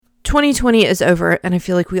2020 is over, and I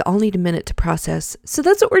feel like we all need a minute to process. So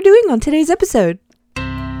that's what we're doing on today's episode.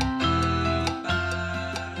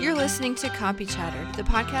 You're listening to Copy Chatter, the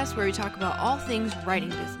podcast where we talk about all things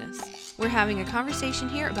writing business. We're having a conversation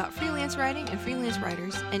here about freelance writing and freelance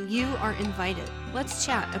writers, and you are invited. Let's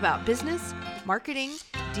chat about business, marketing,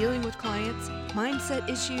 dealing with clients, mindset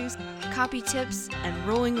issues, copy tips, and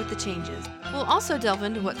rolling with the changes. We'll also delve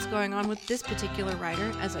into what's going on with this particular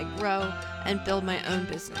writer as I grow and build my own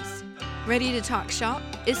business. Ready to talk shop?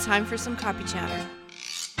 It's time for some Copy Chatter.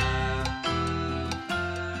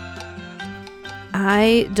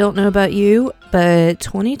 I don't know about you, but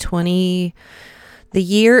 2020, the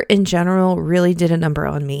year in general, really did a number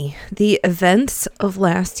on me. The events of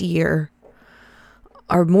last year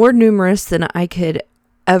are more numerous than I could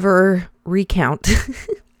ever recount.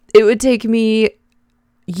 It would take me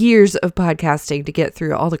years of podcasting to get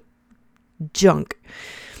through all the junk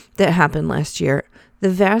that happened last year, the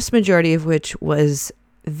vast majority of which was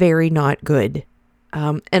very not good.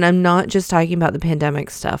 And I'm not just talking about the pandemic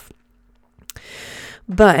stuff,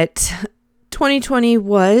 but 2020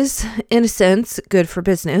 was, in a sense, good for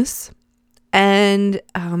business. And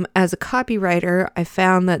as a copywriter, I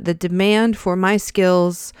found that the demand for my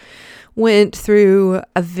skills went through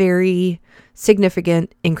a very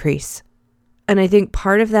significant increase. And I think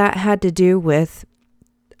part of that had to do with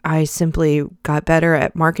I simply got better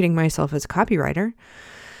at marketing myself as a copywriter.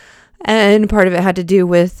 And part of it had to do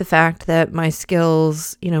with the fact that my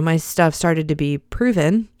skills, my stuff started to be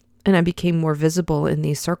proven, and I became more visible in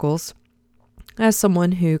these circles as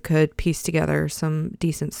someone who could piece together some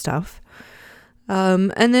decent stuff.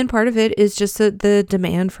 And then part of it is just that the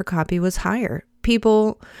demand for copy was higher.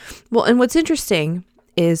 And what's interesting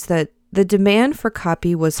is that the demand for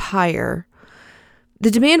copy was higher.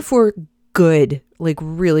 The demand for good, like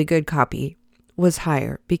really good copy was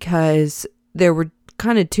higher because there were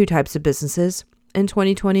kind of two types of businesses in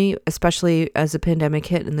 2020, especially as the pandemic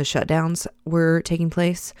hit and the shutdowns were taking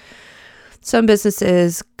place. Some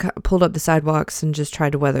businesses pulled up the sidewalks and just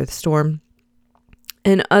tried to weather the storm.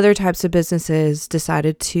 And other types of businesses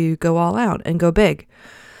decided to go all out and go big.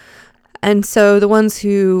 And so the ones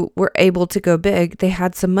who were able to go big, they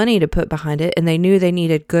had some money to put behind it, and they knew they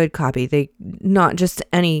needed good copy. Not just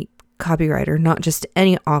any copywriter, not just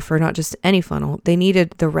any offer, not just any funnel. They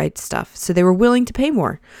needed the right stuff. So they were willing to pay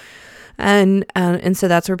more. And so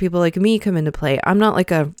that's where people like me come into play. I'm not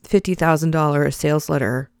like a $50,000 sales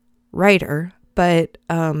letter writer, but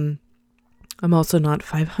I'm also not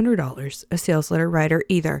 $500 a sales letter writer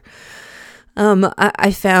either.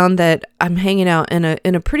 I found that I'm hanging out in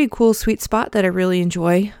a pretty cool sweet spot that I really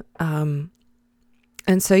enjoy. And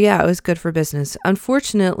so, yeah, it was good for business.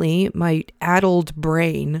 Unfortunately, my addled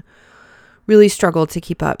brain really struggled to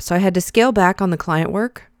keep up. So I had to scale back on the client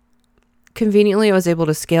work. Conveniently, I was able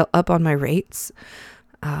to scale up on my rates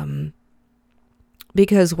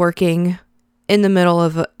because working in the middle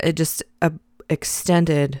of a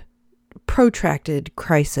extended, protracted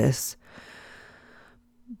crisis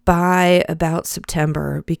by about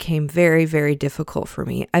September became very, very difficult for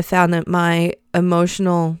me. I found that my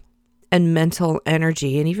emotional and mental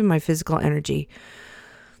energy and even my physical energy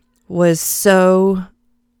was so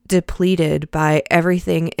depleted by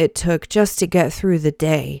everything it took just to get through the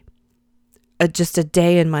day. Just a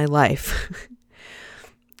day in my life.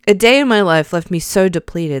 A day in my life left me so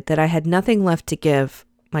depleted that I had nothing left to give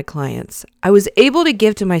my clients. I was able to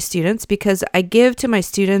give to my students because I give to my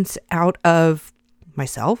students out of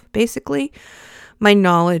myself, basically, my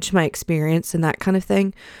knowledge, my experience, and that kind of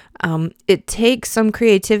thing. It takes some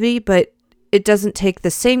creativity, but it doesn't take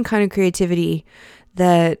the same kind of creativity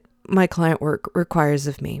that my client work requires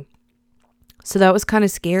of me. So that was kind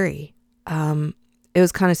of scary. It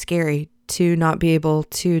was kind of scary to not be able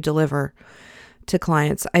to deliver to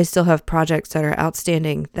clients. I still have projects that are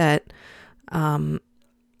outstanding that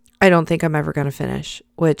I don't think I'm ever going to finish,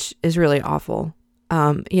 which is really awful.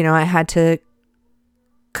 I had to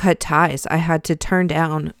cut ties. I had to turn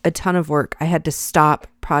down a ton of work. I had to stop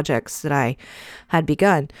projects that I had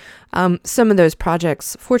begun. Some of those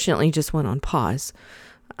projects, fortunately, just went on pause.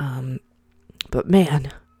 But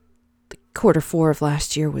man, Q4 of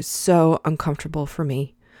last year was so uncomfortable for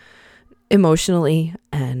me. Emotionally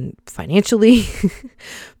and financially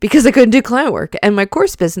because I couldn't do client work, and my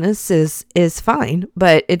course business is fine,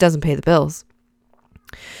 but it doesn't pay the bills.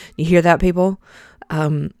 You hear that, people?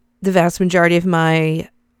 The vast majority of my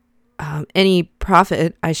any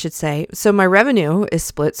profit, I should say. So my revenue is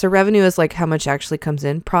split. So revenue is like how much actually comes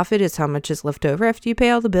in. Profit is how much is left over after you pay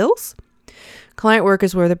all the bills. Client work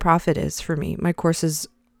is where the profit is for me. My courses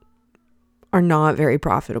are not very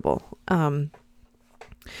profitable.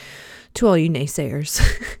 To all you naysayers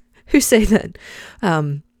who say that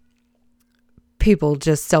people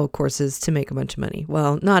just sell courses to make a bunch of money.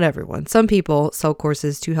 Well, not everyone. Some people sell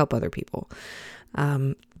courses to help other people.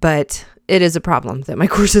 But it is a problem that my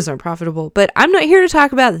courses aren't profitable. But I'm not here to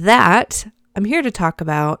talk about that. I'm here to talk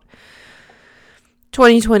about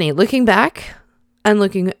 2020, looking back and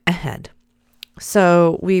looking ahead.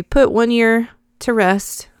 So we put 1 year to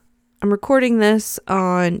rest. I'm recording this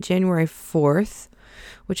on January 4th,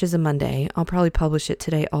 which is a Monday. I'll probably publish it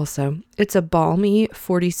today also. It's a balmy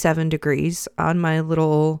 47 degrees on my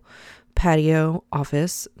little patio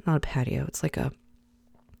office. Not a patio.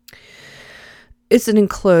 It's an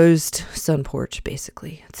enclosed sun porch,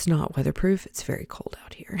 basically. It's not weatherproof. It's very cold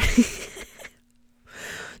out here.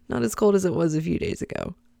 Not as cold as it was a few days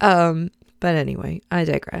ago. But anyway, I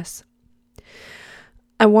digress.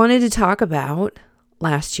 I wanted to talk about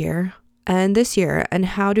last year and this year, and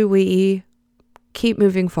how do we keep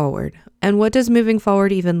moving forward? And what does moving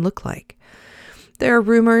forward even look like? There are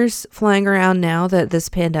rumors flying around now that this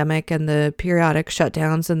pandemic and the periodic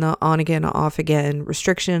shutdowns and the on again, off again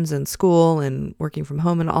restrictions in school and working from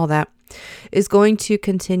home and all that is going to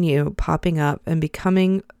continue popping up and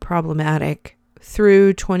becoming problematic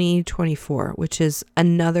through 2024, which is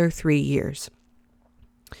another 3 years.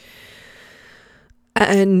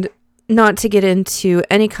 And not to get into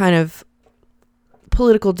any kind of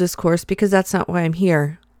political discourse, because that's not why I'm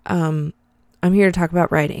here. I'm here to talk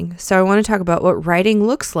about writing. So I want to talk about what writing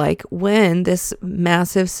looks like when this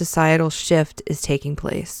massive societal shift is taking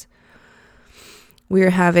place. We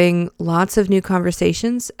are having lots of new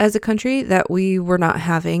conversations as a country that we were not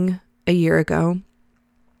having a year ago.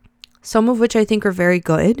 Some of which I think are very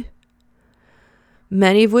good.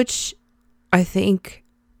 Many of which I think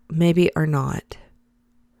maybe are not.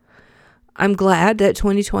 I'm glad that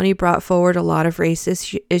 2020 brought forward a lot of race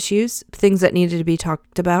issues, things that needed to be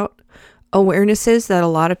talked about, awarenesses that a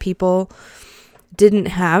lot of people didn't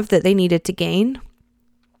have that they needed to gain,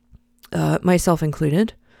 myself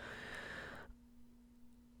included.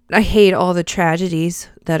 I hate all the tragedies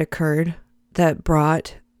that occurred that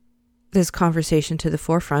brought this conversation to the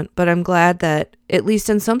forefront, but I'm glad that, at least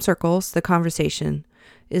in some circles, the conversation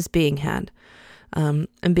is being had and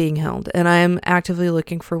being held. And I am actively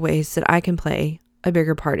looking for ways that I can play a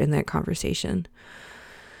bigger part in that conversation.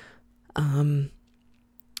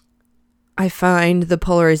 I find the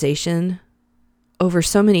polarization over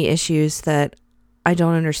so many issues that I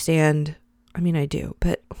don't understand. I mean, I do,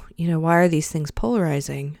 but why are these things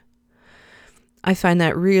polarizing? I find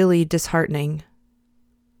that really disheartening.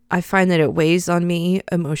 I find that it weighs on me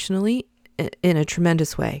emotionally in a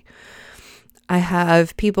tremendous way. I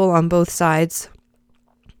have people on both sides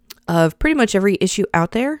of pretty much every issue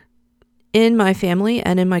out there in my family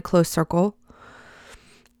and in my close circle.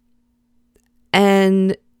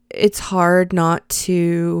 And it's hard not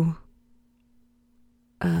to,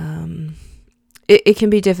 it can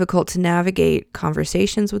be difficult to navigate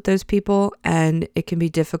conversations with those people, and it can be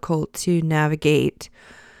difficult to navigate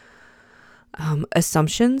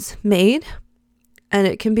assumptions made, and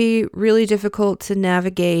it can be really difficult to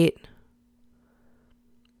navigate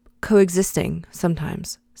coexisting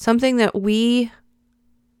sometimes. Something that we,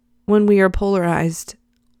 when we are polarized,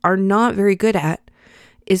 are not very good at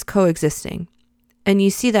is coexisting. And you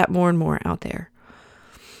see that more and more out there.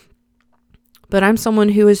 But I'm someone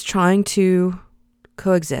who is trying to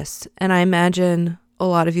coexist, and I imagine a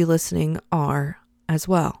lot of you listening are as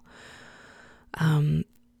well.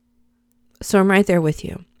 So I'm right there with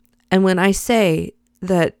you. And when I say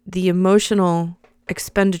that the emotional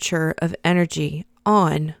expenditure of energy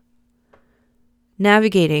on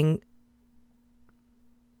navigating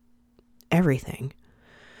everything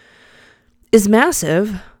is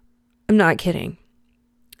massive, I'm not kidding.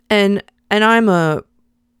 And I'm an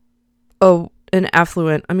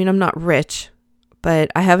affluent, I'm not rich,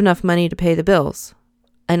 but I have enough money to pay the bills.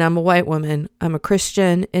 And I'm a white woman. I'm a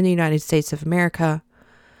Christian in the United States of America.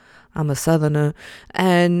 I'm a Southerner.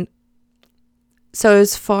 And so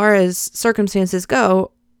as far as circumstances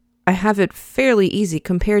go, I have it fairly easy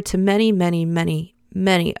compared to many, many, many,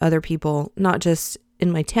 many other people, not just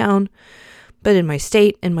in my town, but in my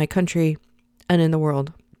state, in my country, and in the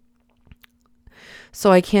world.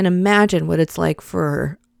 So I can't imagine what it's like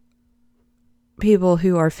for people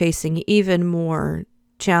who are facing even more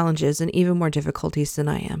challenges and even more difficulties than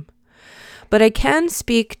I am. But I can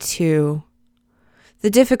speak to the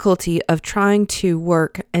difficulty of trying to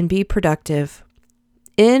work and be productive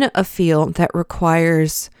in a field that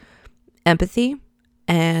requires empathy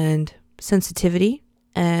and sensitivity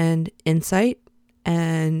and insight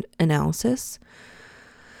and analysis.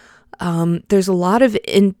 There's a lot of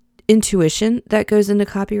intuition that goes into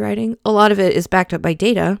copywriting. A lot of it is backed up by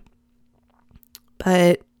data,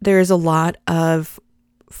 But there's a lot of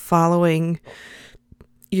following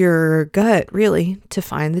your gut, really, to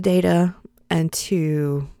find the data and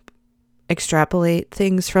to extrapolate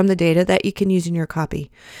things from the data that you can use in your copy.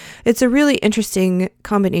 It's a really interesting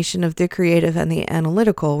combination of the creative and the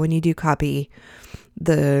analytical when you do copy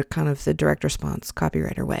the kind of the direct response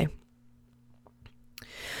copywriter way.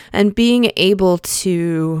 And being able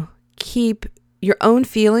to keep your own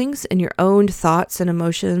feelings and your own thoughts and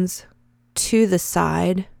emotions to the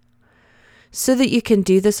side so that you can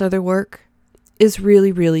do this other work is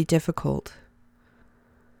really, really difficult.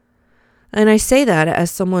 And I say that as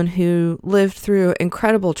someone who lived through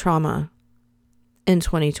incredible trauma in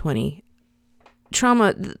 2020.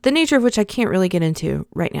 Trauma, the nature of which I can't really get into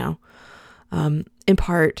right now, in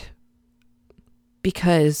part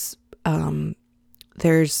because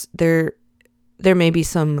there may be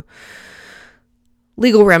some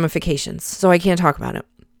legal ramifications, so I can't talk about it.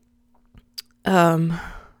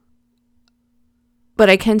 But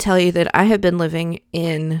I can tell you that I have been living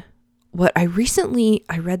in what I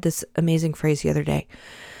read this amazing phrase the other day.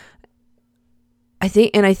 I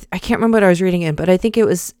think, and I can't remember what I was reading in, but I think it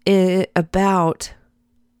was about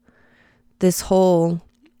this whole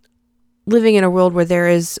living in a world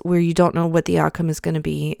where you don't know what the outcome is going to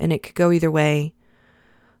be, and it could go either way.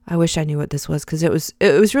 I wish I knew what this was because it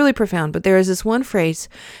was really profound. But there is this one phrase,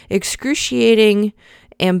 excruciating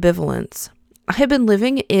ambivalence. I have been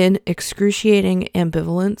living in excruciating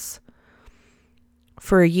ambivalence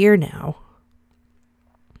for a year now.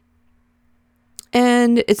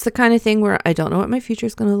 And it's the kind of thing where I don't know what my future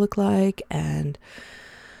is going to look like. And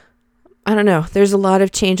I don't know. There's a lot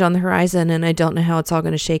of change on the horizon and I don't know how it's all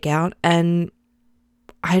going to shake out. And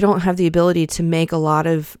I don't have the ability to make a lot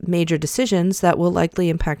of major decisions that will likely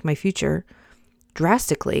impact my future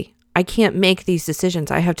drastically. I can't make these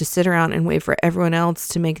decisions. I have to sit around and wait for everyone else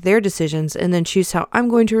to make their decisions and then choose how I'm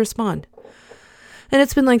going to respond. And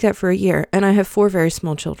it's been like that for a year. And I have 4 very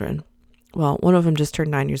small children. Well, one of them just turned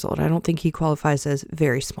 9 years old. I don't think he qualifies as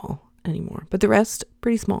very small anymore. But the rest,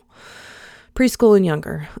 pretty small. Preschool and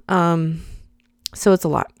younger. So it's a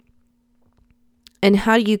lot. And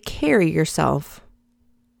how do you carry yourself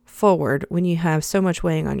forward when you have so much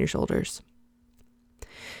weighing on your shoulders?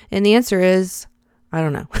 And the answer is, I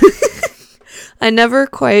don't know. I never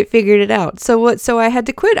quite figured it out. So I had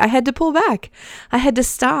to quit. I had to pull back. I had to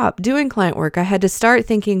stop doing client work. I had to start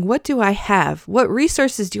thinking, what do I have? What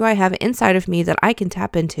resources do I have inside of me that I can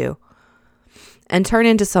tap into and turn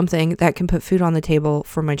into something that can put food on the table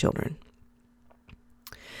for my children?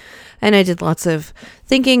 And I did lots of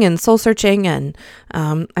thinking and soul searching, and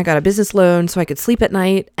I got a business loan so I could sleep at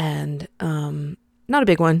night, and not a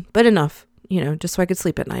big one, but enough, just so I could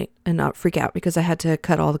sleep at night and not freak out because I had to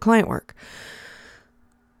cut all the client work.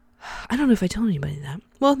 I don't know if I told anybody that.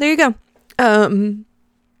 Well, there you go. And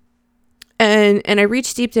I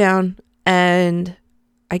reached deep down and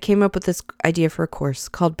I came up with this idea for a course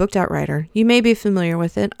called Booked Out Writer. You may be familiar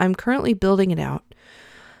with it. I'm currently building it out.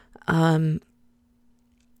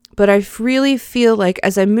 But I really feel like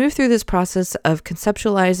as I move through this process of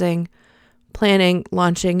conceptualizing, planning,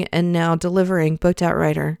 launching, and now delivering Booked Out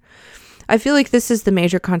Writer, I feel like this is the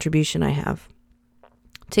major contribution I have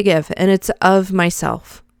to give. And it's of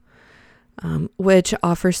myself. Which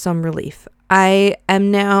offers some relief. I am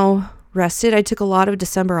now rested. I took a lot of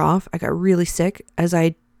December off. I got really sick, as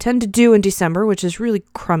I tend to do in December, which is really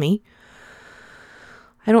crummy.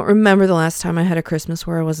 I don't remember the last time I had a Christmas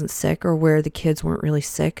where I wasn't sick or where the kids weren't really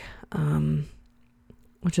sick,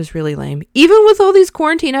 which is really lame. Even with all these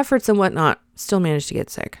quarantine efforts and whatnot, still managed to get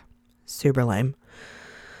sick. Super lame.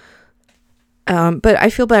 But I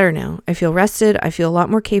feel better now. I feel rested. I feel a lot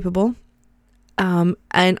more capable.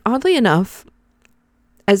 And oddly enough,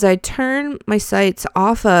 as I turn my sights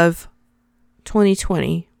off of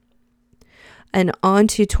 2020 and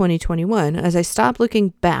onto 2021, as I stop looking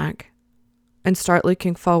back and start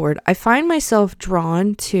looking forward, I find myself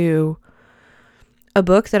drawn to a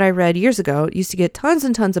book that I read years ago. It used to get tons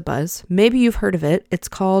and tons of buzz. Maybe you've heard of it. It's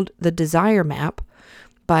called The Desire Map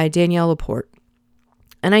by Danielle LaPorte.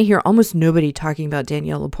 And I hear almost nobody talking about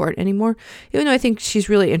Danielle LaPorte anymore, even though I think she's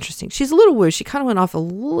really interesting. She's a little woo. She kind of went off a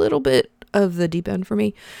little bit of the deep end for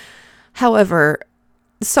me. However,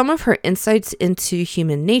 some of her insights into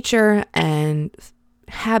human nature and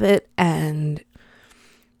habit and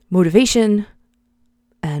motivation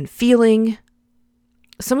and feeling,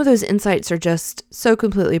 some of those insights are just so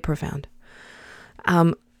completely profound.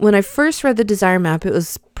 When I first read The Desire Map, it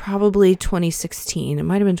was probably 2016. It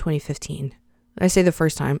might have been 2015. I say the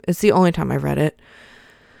first time. It's the only time I've read it.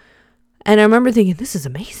 And I remember thinking, this is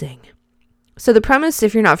amazing. So the premise,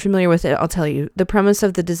 if you're not familiar with it, I'll tell you. The premise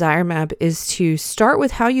of the desire map is to start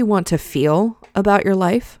with how you want to feel about your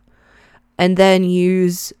life, and then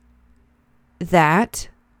use these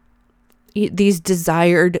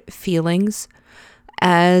desired feelings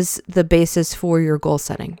as the basis for your goal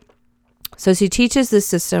setting. So she teaches this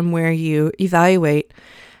system where you evaluate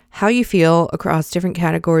how you feel across different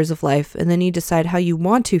categories of life, and then you decide how you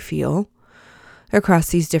want to feel across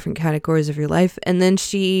these different categories of your life. And then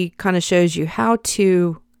she kind of shows you how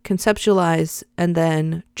to conceptualize and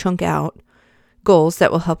then chunk out goals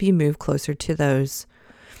that will help you move you closer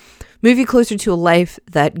to a life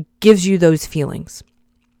that gives you those feelings.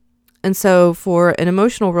 And so for an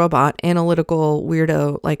emotional robot, analytical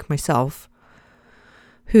weirdo like myself,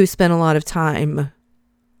 who spent a lot of time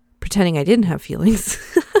pretending I didn't have feelings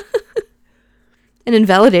and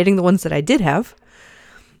invalidating the ones that I did have,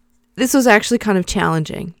 this was actually kind of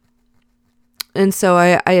challenging. And so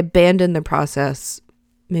I abandoned the process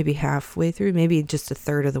maybe halfway through, maybe just a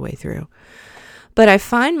third of the way through. But I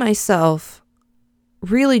find myself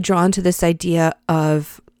really drawn to this idea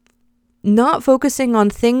of not focusing on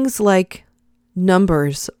things like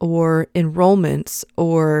numbers or enrollments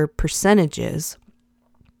or percentages,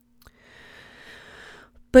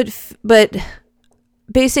 but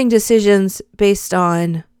basing decisions based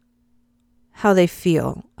on how they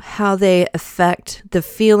feel, how they affect the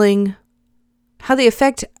feeling, how they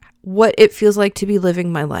affect what it feels like to be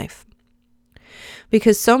living my life.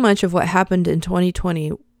 Because so much of what happened in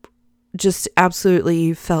 2020 just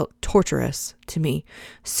absolutely felt torturous to me.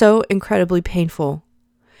 So incredibly painful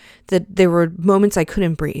that there were moments I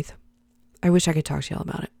couldn't breathe. I wish I could talk to y'all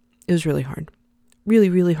about it. It was really hard. Really,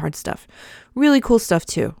 really hard stuff. Really cool stuff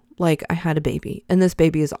too. Like I had a baby, and this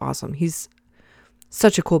baby is awesome. He's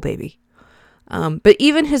such a cool baby. But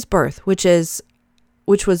even his birth, which was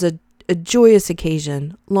a joyous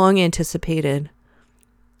occasion, long anticipated,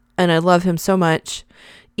 and I love him so much,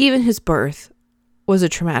 even his birth was a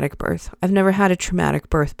traumatic birth. I've never had a traumatic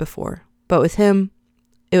birth before, but with him,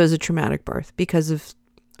 it was a traumatic birth because of,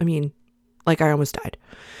 I almost died.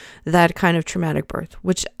 That kind of traumatic birth,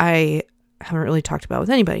 which I haven't really talked about with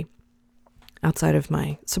anybody outside of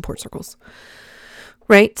my support circles.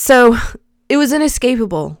 Right? So it was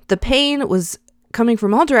inescapable. The pain was coming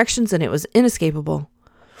from all directions, and it was inescapable.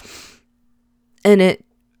 And it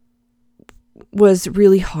was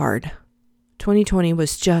really hard. 2020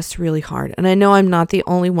 was just really hard. And I know I'm not the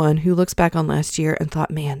only one who looks back on last year and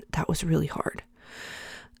thought, man, that was really hard.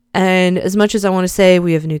 And as much as I want to say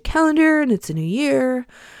we have a new calendar and it's a new year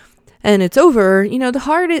and it's over, the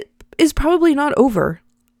hard is probably not over.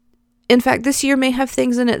 In fact, this year may have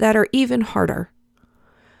things in it that are even harder.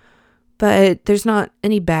 But there's not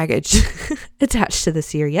any baggage attached to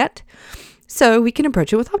this year yet. So we can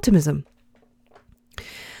approach it with optimism.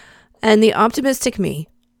 And the optimistic me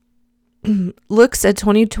looks at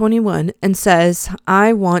 2021 and says,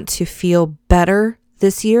 I want to feel better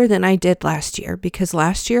this year than I did last year, because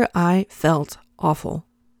last year I felt awful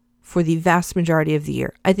for the vast majority of the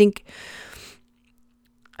year. I think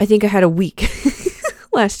I had a week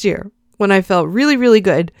last year when I felt really, really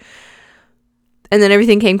good. And then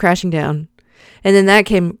everything came crashing down. And then that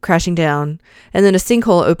came crashing down. And then a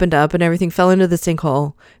sinkhole opened up and everything fell into the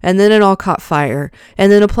sinkhole. And then it all caught fire.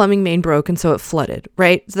 And then a plumbing main broke and so it flooded,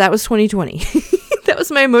 right? So that was 2020. That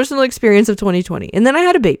was my emotional experience of 2020. And then I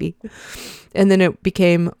had a baby. And then it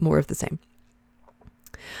became more of the same.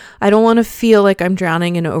 I don't want to feel like I'm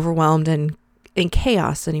drowning and overwhelmed and in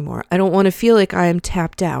chaos anymore. I don't want to feel like I am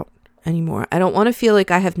tapped out anymore. I don't want to feel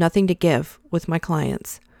like I have nothing to give with my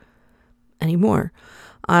clients anymore.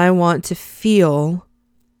 I want to feel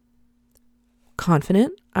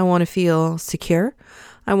confident. I want to feel secure.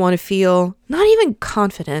 I want to feel not even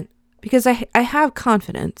confident, because I have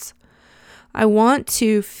confidence. I want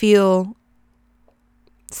to feel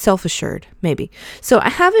self-assured, maybe. So I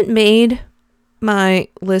haven't made my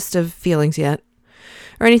list of feelings yet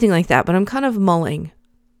or anything like that, but I'm kind of mulling.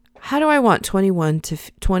 How do I want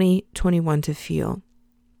 2021 to feel?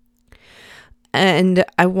 And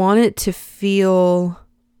I want it to feel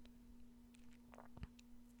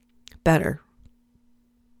better,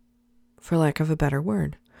 for lack of a better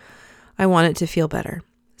word. I want it to feel better.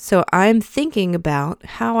 So I'm thinking about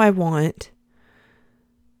how I want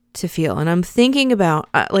to feel. And I'm thinking about,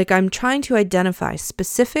 I'm trying to identify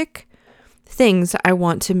specific things I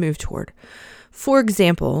want to move toward. For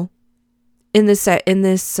example, in this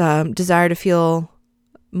desire to feel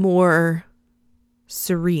more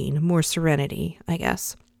serene, more serenity, I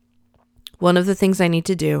guess, one of the things I need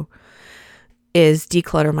to do is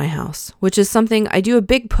declutter my house, which is something I do a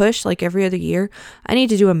big push like every other year. I need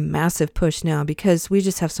to do a massive push now because we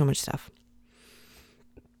just have so much stuff.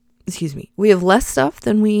 we have less stuff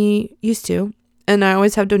than we used to. And I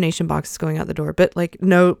always have donation boxes going out the door.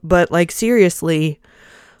 But seriously,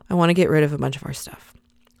 I want to get rid of a bunch of our stuff.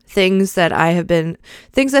 Things that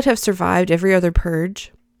have survived every other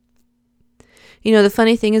purge. You know, the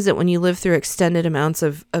funny thing is that when you live through extended amounts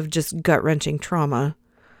of just gut-wrenching trauma,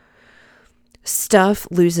 stuff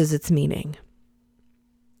loses its meaning.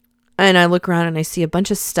 And I look around and I see a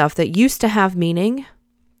bunch of stuff that used to have meaning.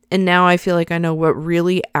 And now I feel like I know what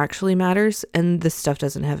really actually matters. And this stuff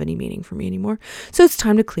doesn't have any meaning for me anymore. So it's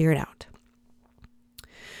time to clear it out.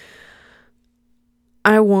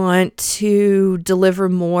 I want to deliver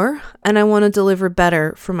more, and I want to deliver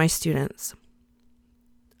better for my students.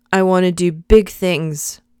 I want to do big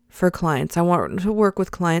things for clients. I want to work with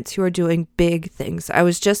clients who are doing big things. I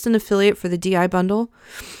was just an affiliate for the DI bundle,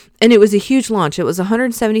 and it was a huge launch. It was a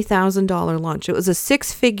 $170,000 launch. It was a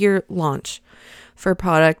 6-figure launch for a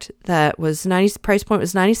product that was price point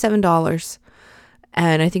was $97.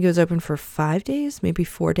 And I think it was open for 5 days, maybe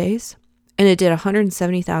 4 days. And it did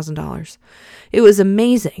 $170,000. It was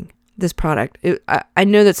amazing, this product. I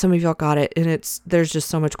know that some of y'all got it, and there's just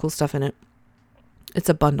so much cool stuff in it. It's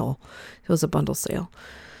a bundle. It was a bundle sale.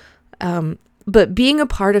 But being a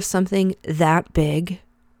part of something that big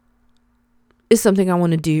is something I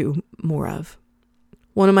want to do more of.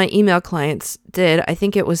 One of my email clients did, I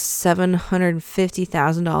think it was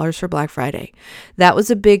 $750,000 for Black Friday. That was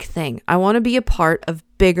a big thing. I want to be a part of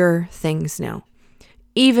bigger things now.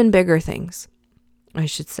 Even bigger things, I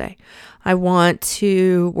should say. I want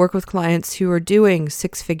to work with clients who are doing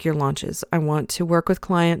 6-figure launches. I want to work with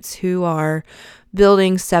clients who are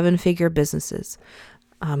building 7-figure businesses.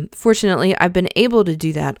 Fortunately, I've been able to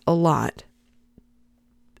do that a lot,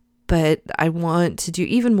 but I want to do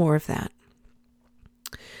even more of that.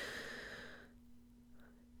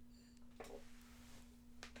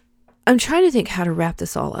 I'm trying to think how to wrap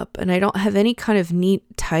this all up, and I don't have any kind of neat,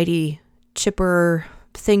 tidy, chipper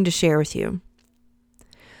thing to share with you.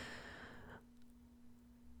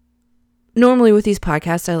 Normally with these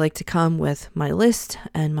podcasts, I like to come with my list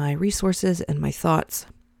and my resources and my thoughts.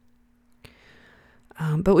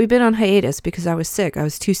 But we've been on hiatus because I was sick. I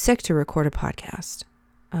was too sick to record a podcast.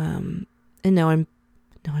 And now I'm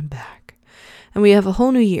back. And we have a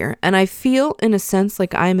whole new year. And I feel in a sense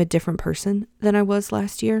like I am a different person than I was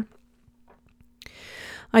last year.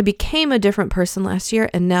 I became a different person last year,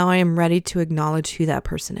 and now I am ready to acknowledge who that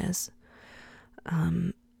person is.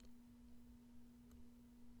 And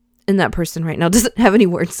that person right now doesn't have any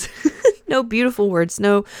words, no beautiful words,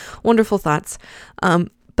 no wonderful thoughts.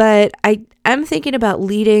 But I'm thinking about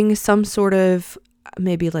leading some sort of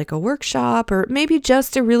maybe like a workshop or maybe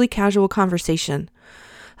just a really casual conversation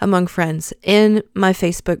among friends in my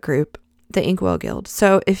Facebook group, the Inkwell Guild.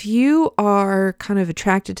 So if you are kind of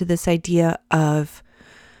attracted to this idea of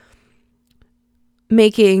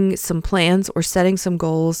making some plans or setting some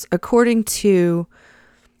goals according to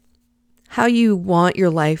how you want your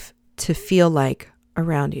life to feel like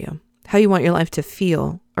around you, how you want your life to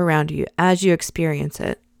feel around you as you experience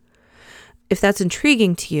it. If that's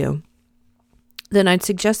intriguing to you, then I'd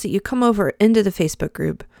suggest that you come over into the Facebook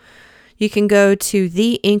group. You can go to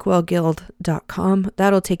theinkwellguild.com.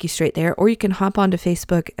 That'll take you straight there. Or you can hop onto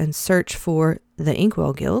Facebook and search for the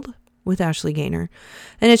Inkwell Guild with Ashley Gaynor,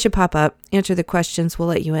 and it should pop up. Answer the questions, we'll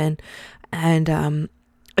let you in. And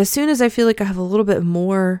as soon as I feel like I have a little bit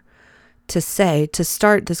more to say to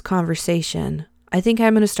start this conversation, I think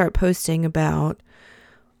I'm going to start posting about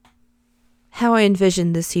how I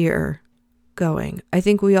envision this year going. I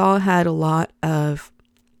think we all had a lot of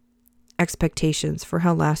expectations for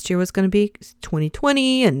how last year was going to be,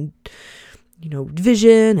 2020, and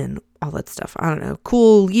vision and all that stuff. I don't know,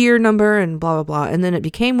 cool year number and blah, blah, blah. And then it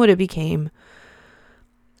became what it became.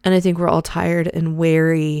 And I think we're all tired and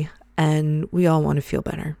wary, and we all want to feel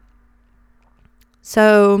better.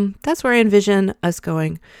 So that's where I envision us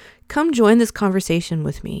going. Come join this conversation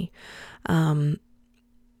with me in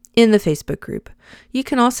the Facebook group. You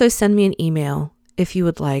can also send me an email if you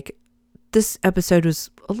would like. This episode was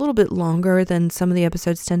a little bit longer than some of the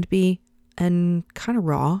episodes tend to be, and kind of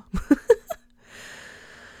raw.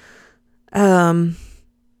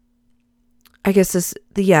 I guess this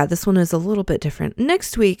one is a little bit different.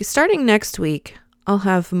 Starting next week, I'll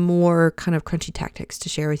have more kind of crunchy tactics to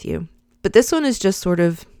share with you. But this one is just sort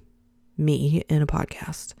of me in a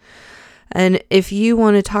podcast. And if you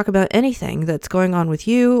want to talk about anything that's going on with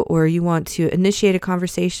you, or you want to initiate a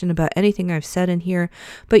conversation about anything I've said in here,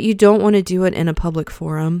 but you don't want to do it in a public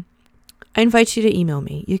forum, I invite you to email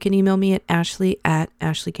me. You can email me at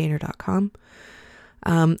ashley@ashleygaynor.com.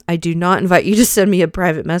 I do not invite you to send me a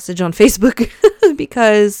private message on Facebook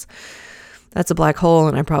because that's a black hole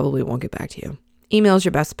and I probably won't get back to you. Email is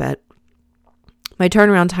your best bet. My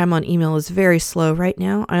turnaround time on email is very slow right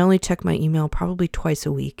now. I only check my email probably twice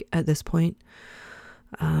a week at this point.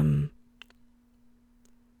 And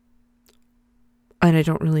I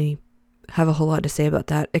don't really have a whole lot to say about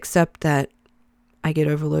that, except that I get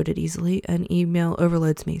overloaded easily and email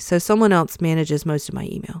overloads me. So someone else manages most of my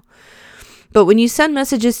email. But when you send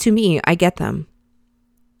messages to me, I get them.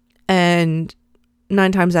 And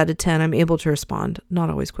 9 times out of 10, I'm able to respond,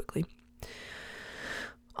 not always quickly.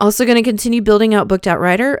 Also going to continue building out Booked Out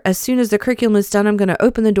Writer. As soon as the curriculum is done, I'm going to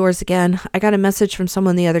open the doors again. I got a message from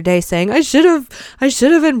someone the other day saying, I should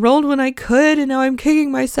have enrolled when I could, and now I'm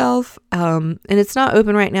kicking myself. And it's not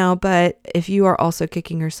open right now, but if you are also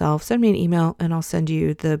kicking yourself, send me an email and I'll send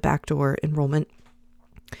you the backdoor enrollment.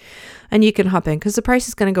 And you can hop in because the price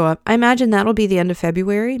is going to go up. I imagine that'll be the end of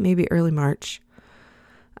February, maybe early March.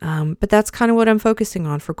 But that's kind of what I'm focusing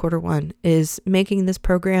on for quarter one, is making this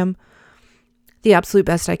program the absolute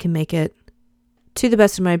best I can make it, to the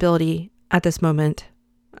best of my ability at this moment,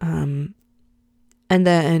 and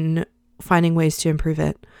then finding ways to improve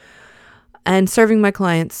it, and serving my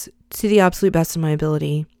clients to the absolute best of my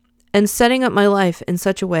ability, and setting up my life in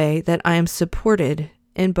such a way that I am supported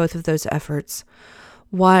in both of those efforts,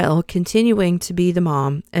 while continuing to be the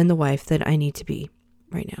mom and the wife that I need to be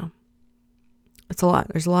right now. It's a lot.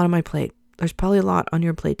 There's a lot on my plate. There's probably a lot on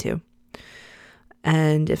your plate too.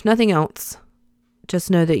 And if nothing else,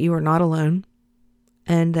 just know that you are not alone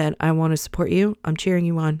and that I want to support you. I'm cheering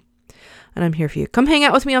you on and I'm here for you. Come hang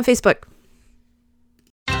out with me on Facebook.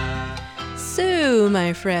 So,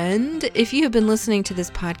 my friend, if you have been listening to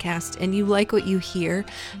this podcast and you like what you hear,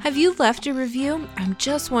 have you left a review? I'm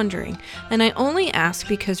just wondering. And I only ask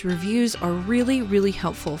because reviews are really, really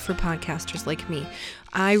helpful for podcasters like me.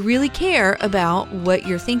 I really care about what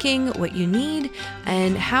you're thinking, what you need,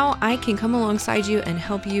 and how I can come alongside you and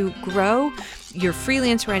help you grow your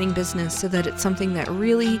freelance writing business so that it's something that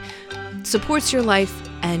really supports your life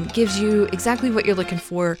and gives you exactly what you're looking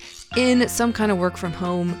for in some kind of work from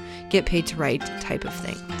home, get paid to write type of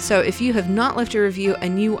thing. So if you have not left a review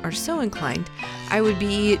and you are so inclined, I would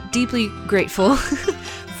be deeply grateful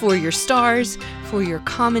for your stars, for your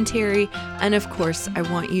commentary, and of course, I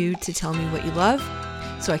want you to tell me what you love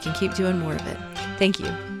so I can keep doing more of it. Thank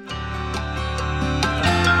you.